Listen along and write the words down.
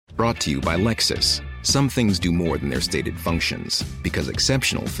Brought to you by Lexus. Some things do more than their stated functions, because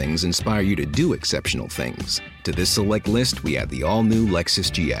exceptional things inspire you to do exceptional things. To this select list, we add the all-new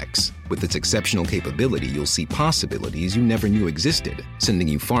Lexus GX. With its exceptional capability, you'll see possibilities you never knew existed, sending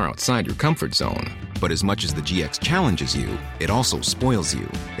you far outside your comfort zone. But as much as the GX challenges you, it also spoils you.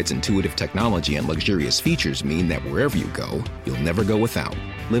 Its intuitive technology and luxurious features mean that wherever you go, you'll never go without.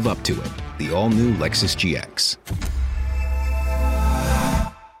 Live up to it. The all-new Lexus GX.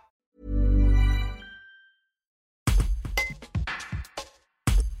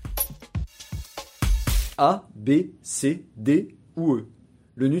 A, B, C, D ou E.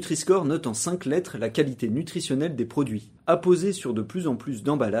 Le Nutri-Score note en 5 lettres la qualité nutritionnelle des produits. Apposé sur de plus en plus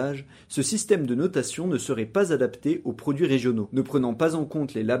d'emballages, ce système de notation ne serait pas adapté aux produits régionaux. Ne prenant pas en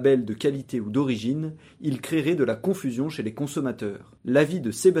compte les labels de qualité ou d'origine, il créerait de la confusion chez les consommateurs. L'avis de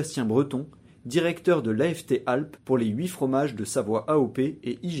Sébastien Breton, directeur de l'AFT Alpes pour les 8 fromages de Savoie AOP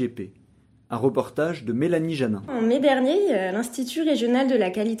et IGP. Un reportage de Mélanie Janin. En mai dernier, l'Institut régional de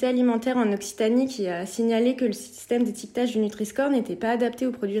la qualité alimentaire en Occitanie qui a signalé que le système d'étiquetage du Nutri-Score n'était pas adapté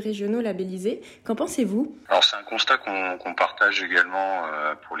aux produits régionaux labellisés. Qu'en pensez-vous ? Alors c'est un constat qu'on partage également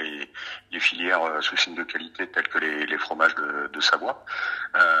pour les filières sous signe de qualité telles que les fromages de Savoie,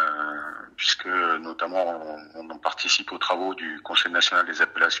 puisque notamment on participe aux travaux du Conseil national des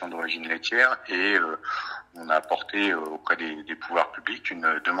appellations d'origine laitière et on a apporté auprès des pouvoirs publics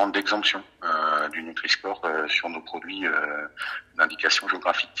une demande d'exemption du Nutri-Score sur nos produits d'indication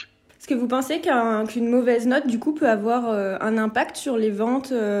géographique. Est-ce que vous pensez qu'une mauvaise note du coup peut avoir un impact sur les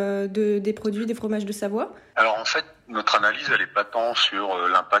ventes des produits des fromages de Savoie ? Alors en fait, notre analyse elle est pas tant sur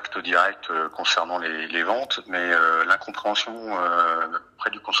l'impact direct concernant les ventes, mais l'incompréhension près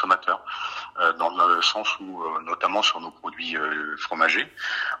du consommateur, dans le sens où notamment sur nos produits fromagers,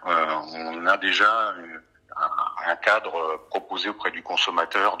 on a déjà un cadre proposé auprès du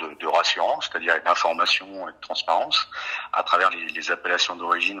consommateur de rassurance, c'est-à-dire d'information et de transparence à travers les appellations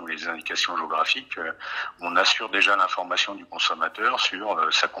d'origine ou les indications géographiques. On assure déjà l'information du consommateur sur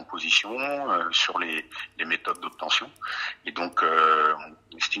sa composition, sur les méthodes d'obtention, et donc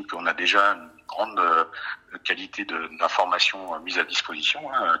on estime qu'on a déjà une grande qualité d'information mise à disposition.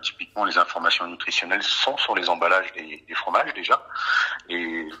 Typiquement, les informations nutritionnelles sont sur les emballages des fromages déjà,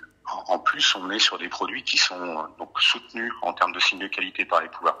 et en plus, on est sur des produits qui sont donc soutenus en termes de signes de qualité par les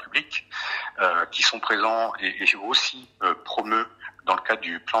pouvoirs publics, qui sont présents et aussi promus dans le cadre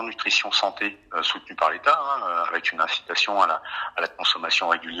du plan nutrition santé soutenu par l'État, avec une incitation à la consommation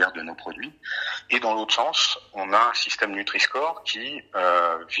régulière de nos produits. Et dans l'autre sens, on a un système Nutri-Score qui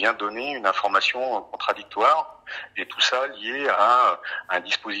vient donner une information contradictoire, et tout ça lié à un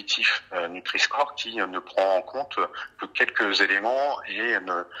dispositif Nutri-Score qui ne prend en compte que quelques éléments et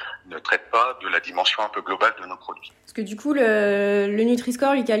ne traite pas de la dimension un peu globale de nos produits. Parce que du coup, le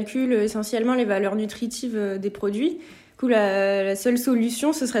Nutri-Score, il calcule essentiellement les valeurs nutritives des produits. Du coup, la seule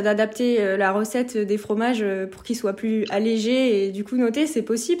solution, ce serait d'adapter la recette des fromages pour qu'ils soient plus allégés et du coup notés. C'est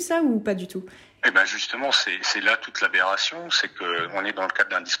possible ça ou pas du tout ? Eh ben justement, c'est là toute l'aberration, c'est que on est dans le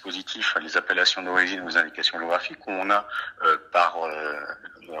cadre d'un dispositif, les appellations d'origine ou les indications géographiques, où on a par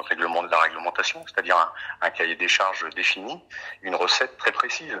le règlement de la réglementation, c'est-à-dire un cahier des charges défini, une recette très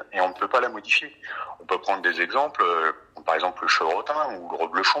précise, et on ne peut pas la modifier. On peut prendre des exemples, par exemple le chevrotin ou le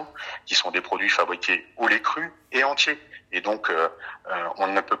reblochon, qui sont des produits fabriqués au lait cru et entier. Et donc, on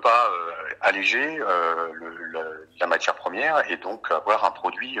ne peut pas alléger la matière première et donc avoir un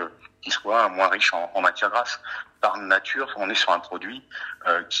produit qui soit moins riche en matière grasse. Par nature, on est sur un produit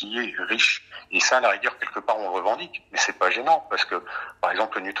qui est riche. Et ça, à la rigueur, quelque part, on le revendique. Mais c'est pas gênant parce que, par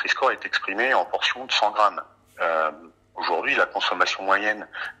exemple, le Nutri-Score est exprimé en portions de 100 grammes. Aujourd'hui, la consommation moyenne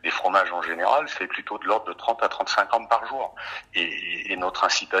des fromages en général, c'est plutôt de l'ordre de 30 à 35 grammes par jour. Et notre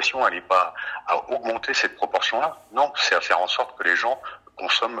incitation, elle n'est pas à augmenter cette proportion-là. Non, c'est à faire en sorte que les gens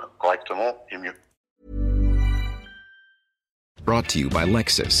consomment correctement et mieux. Brought to you by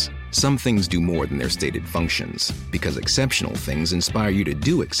Lexus. Some things do more than their stated functions, because exceptional things inspire you to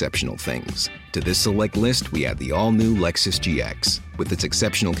do exceptional things. To this select list, we add the all-new Lexus GX. With its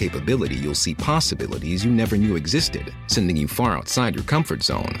exceptional capability, you'll see possibilities you never knew existed, sending you far outside your comfort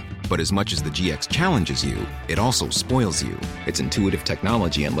zone. But as much as the GX challenges you, it also spoils you. Its intuitive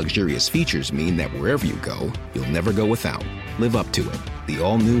technology and luxurious features mean that wherever you go, you'll never go without. Live up to it. The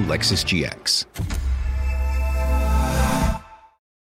all-new Lexus GX.